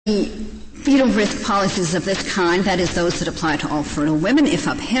The fetal risk policies of this kind, that is those that apply to all fertile women, if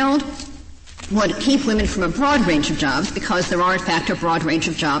upheld, would keep women from a broad range of jobs because there are, in fact, a broad range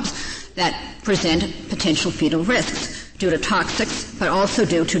of jobs that present potential fetal risks due to toxics, but also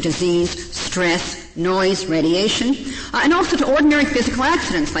due to disease, stress, noise, radiation, and also to ordinary physical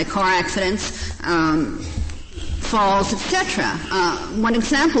accidents like car accidents, falls, etc. One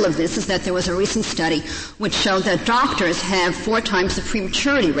example of this is that there was a recent study which showed that doctors have 4 times the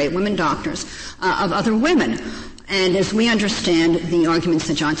prematurity rate, women doctors, of other women. And as we understand the arguments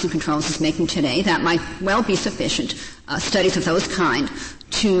that Johnson Controls is making today, that might well be sufficient, studies of those kind,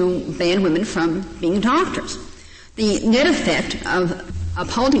 to ban women from being doctors. The net effect of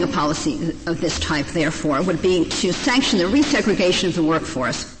upholding a policy of this type, therefore, would be to sanction the resegregation of the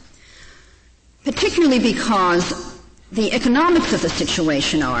workforce, particularly because the economics of the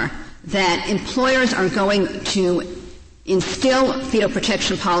situation are that employers are going to instill fetal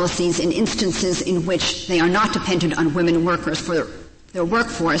protection policies in instances in which they are not dependent on women workers for their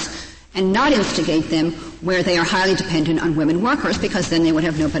workforce and not instigate them where they are highly dependent on women workers because then they would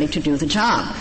have nobody to do the job.